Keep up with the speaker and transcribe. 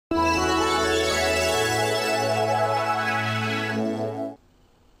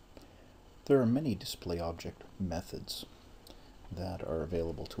There are many display object methods that are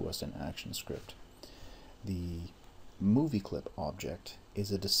available to us in ActionScript. The MovieClip object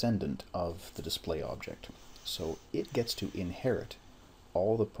is a descendant of the display object, so it gets to inherit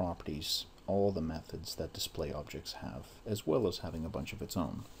all the properties, all the methods that display objects have, as well as having a bunch of its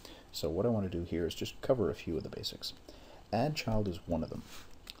own. So what I want to do here is just cover a few of the basics. Add child is one of them.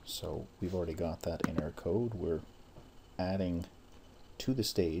 So we've already got that in our code. We're adding to the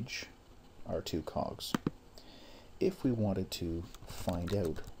stage our two cogs. If we wanted to find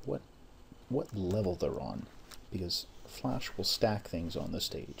out what level they're on, because Flash will stack things on the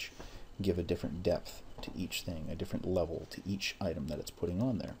stage, give a different depth to each thing, a different level to each item that it's putting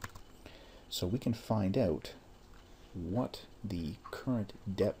on there. So we can find out what the current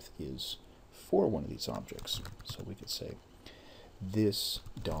depth is for one of these objects. So we could say this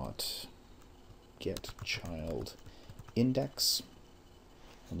dot get child index,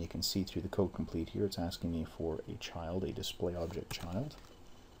 and you can see through the code complete here it's asking me for a child, a display object child.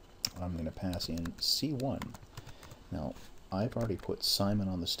 I'm going to pass in C1. Now I've already put Simon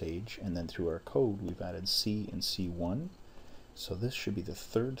on the stage, and then through our code we've added C and C1. So this should be the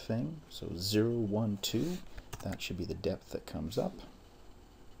third thing. So 0, 1, 2, that should be the depth that comes up.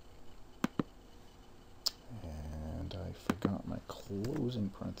 And I forgot my closing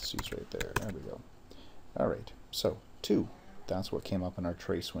parentheses right there. There we go. Alright, so 2. That's what came up in our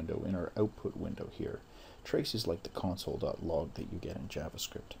trace window, in our output window here. Trace is like the console.log that you get in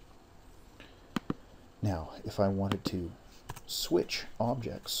JavaScript. Now, if I wanted to switch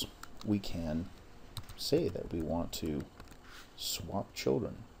objects, we can say that we want to swap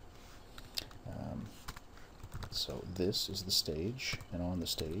children. So this is the stage, and on the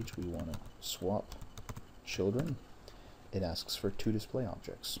stage we want to swap children. It asks for two display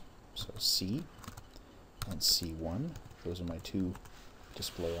objects. So C and C1, those are my two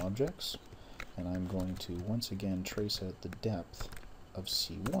display objects, and I'm going to once again trace out the depth of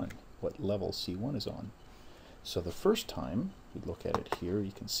C1, what level C1 is on. So the first time we look at it here,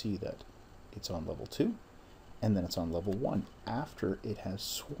 you can see that it's on level 2, and then it's on level 1 after it has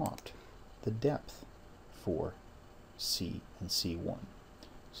swapped the depth for C and C1.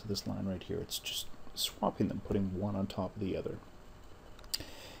 So this line right here, it's just swapping them, putting one on top of the other.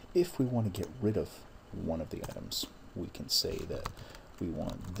 If we want to get rid of one of the items, we can say that we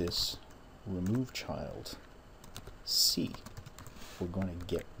want this remove child C. We're going to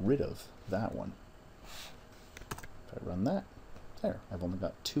get rid of that one. If I run that, there, I've only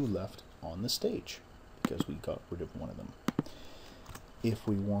got 2 left on the stage because we got rid of one of them. If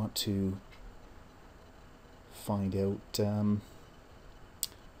we want to find out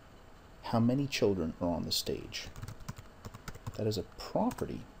how many children are on the stage, that is a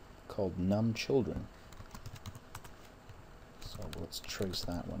property called numChildren. So let's trace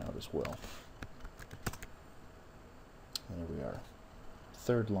that one out as well. There we are.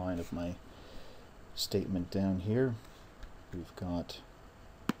 Third line of my statement down here. We've got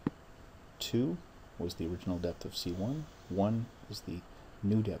 2 was the original depth of C1, 1 is the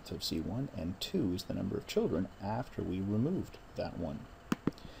new depth of C1, and 2 is the number of children after we removed that one.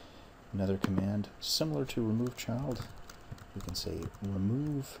 Another command similar to remove child, we can say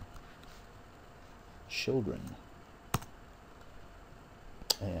remove children.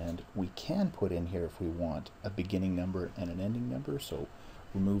 And we can put in here, if we want, a beginning number and an ending number, so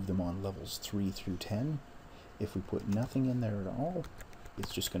remove them on levels 3 through 10. If we put nothing in there at all,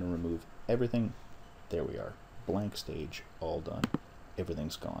 it's just going to remove everything. There we are. Blank stage, all done.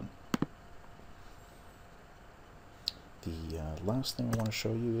 Everything's gone. The last thing I want to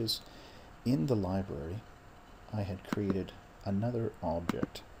show you is, in the library, I had created another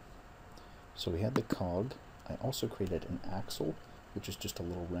object. So we had the cog. I also created an axle, which is just a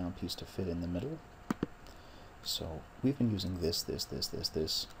little round piece to fit in the middle. So we've been using this.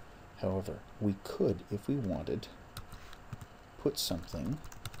 However, we could, if we wanted, put something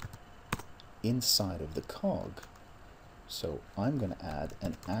inside of the cog. So I'm going to add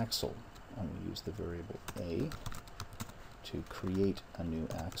an axle. I'm going to use the variable a to create a new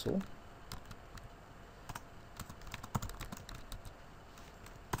axle.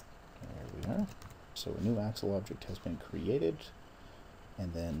 There we are. So a new axle object has been created,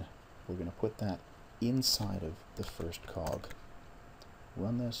 and then we're going to put that inside of the first cog.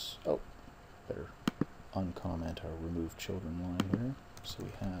 Run this. Oh, better uncomment our remove children line here, so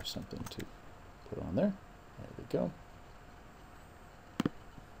we have something to put on there. There we go.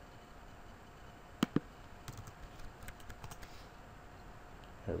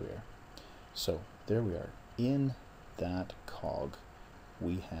 There we are. So there we are. In that cog,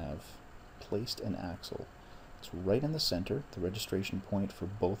 we have placed an axle It's right in the center. The registration point for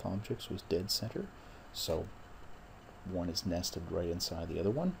both objects was dead center, so one is nested right inside the other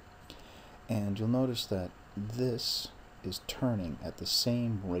one. And you'll notice that this is turning at the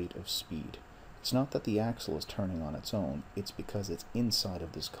same rate of speed. It's not that the axle is turning on its own, it's because it's inside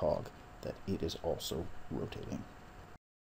of this cog that it is also rotating.